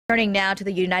Turning now to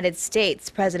the United States,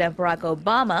 President Barack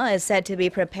Obama is said to be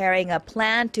preparing a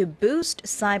plan to boost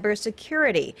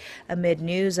cybersecurity amid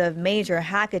news of major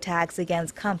hack attacks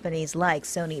against companies like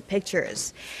Sony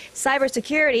Pictures.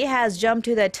 Cybersecurity has jumped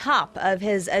to the top of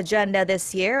his agenda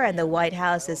this year, and the White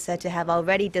House is said to have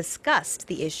already discussed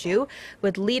the issue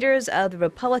with leaders of the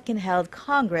Republican-held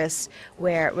Congress,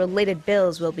 where related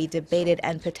bills will be debated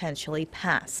and potentially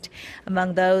passed.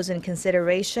 Among those in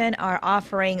consideration are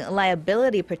offering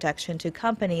liability protection to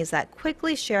companies that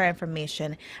quickly share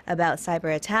information about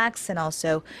cyber attacks, and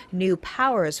also new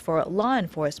powers for law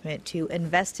enforcement to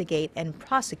investigate and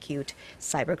prosecute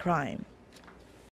cybercrime.